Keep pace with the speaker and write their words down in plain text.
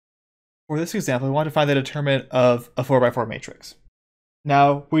For this example, we want to find the determinant of a 4x4 matrix.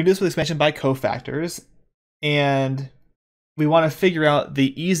 Now, we do this with expansion by cofactors, and we want to figure out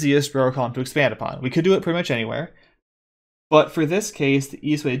the easiest row or column to expand upon. We could do it pretty much anywhere, but for this case, the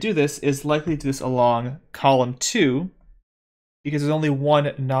easiest way to do this is likely to do this along column 2, because there's only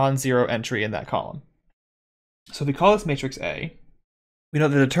one non-zero entry in that column. So if we call this matrix A, we know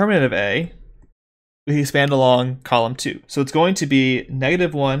the determinant of A, we can expand along column 2. So it's going to be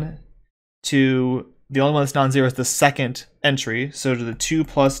 -1 to the only one that's non-zero is the second entry, so to the 2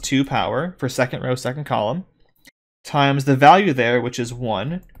 plus 2 power for second row, second column, times the value there, which is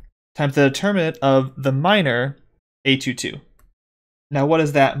 1, times the determinant of the minor A22. Now what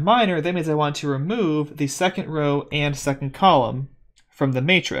is that minor? That means I want to remove the second row and second column from the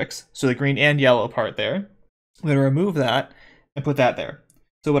matrix, so the green and yellow part there. I'm going to remove that and put that there.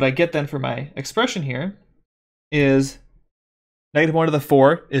 So what I get then for my expression here is -1 to the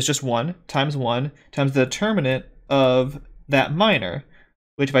 4 is just 1 times the determinant of that minor,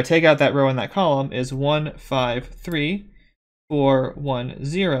 which if I take out that row and that column is 1, 5, 3, 4, 1,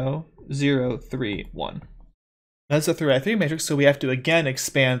 0, 0, 3, 1. That's a 3x3 matrix, so we have to again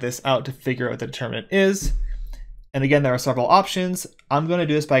expand this out to figure out what the determinant is. And again, there are several options. I'm going to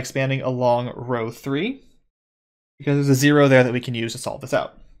do this by expanding along row 3, because there's a 0 there that we can use to solve this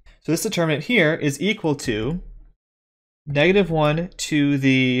out. So this determinant here is equal to -1 to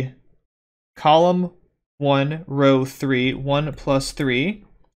the column 1, row 3, 1 plus 3,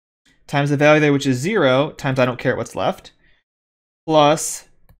 times the value there, which is 0, times I don't care what's left, plus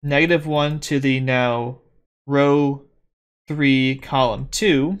 -1 to the now row 3, column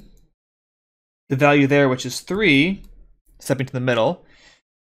 2, the value there, which is 3, stepping to the middle,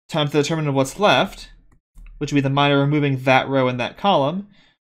 times the determinant of what's left, which would be the minor removing that row and that column.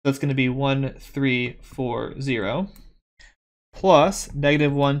 So it's going to be 1, 3, 4, 0, plus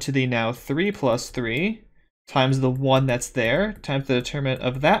 -1 to the now 3 plus 3, times the 1 that's there, times the determinant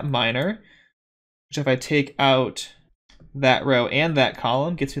of that minor, which if I take out that row and that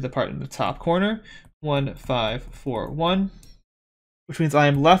column, gets me the part in the top corner, 1, 5, 4, 1, which means I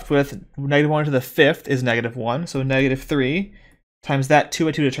am left with -1 to the 5th is -1, so -3, times that 2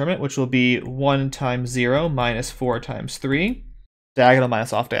 by 2 determinant, which will be 1 times 0 minus 4 times 3, diagonal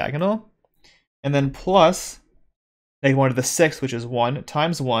minus off diagonal, and then plus -1 to the 6th, which is 1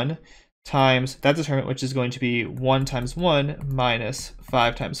 times that determinant, which is going to be 1 times 1 minus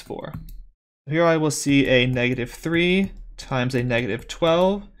 5 times 4. Here I will see a -3 times a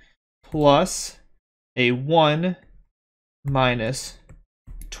 -12 plus a 1 minus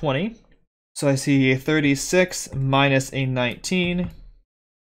 20. So I see a 36 minus a 19,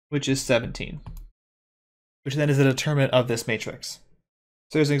 which is 17, which then is the determinant of this matrix.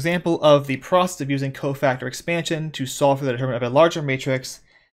 So there's an example of the process of using cofactor expansion to solve for the determinant of a larger matrix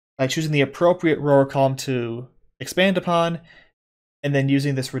by choosing the appropriate row or column to expand upon, and then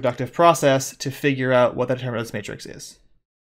using this reductive process to figure out what the determinant of this matrix is.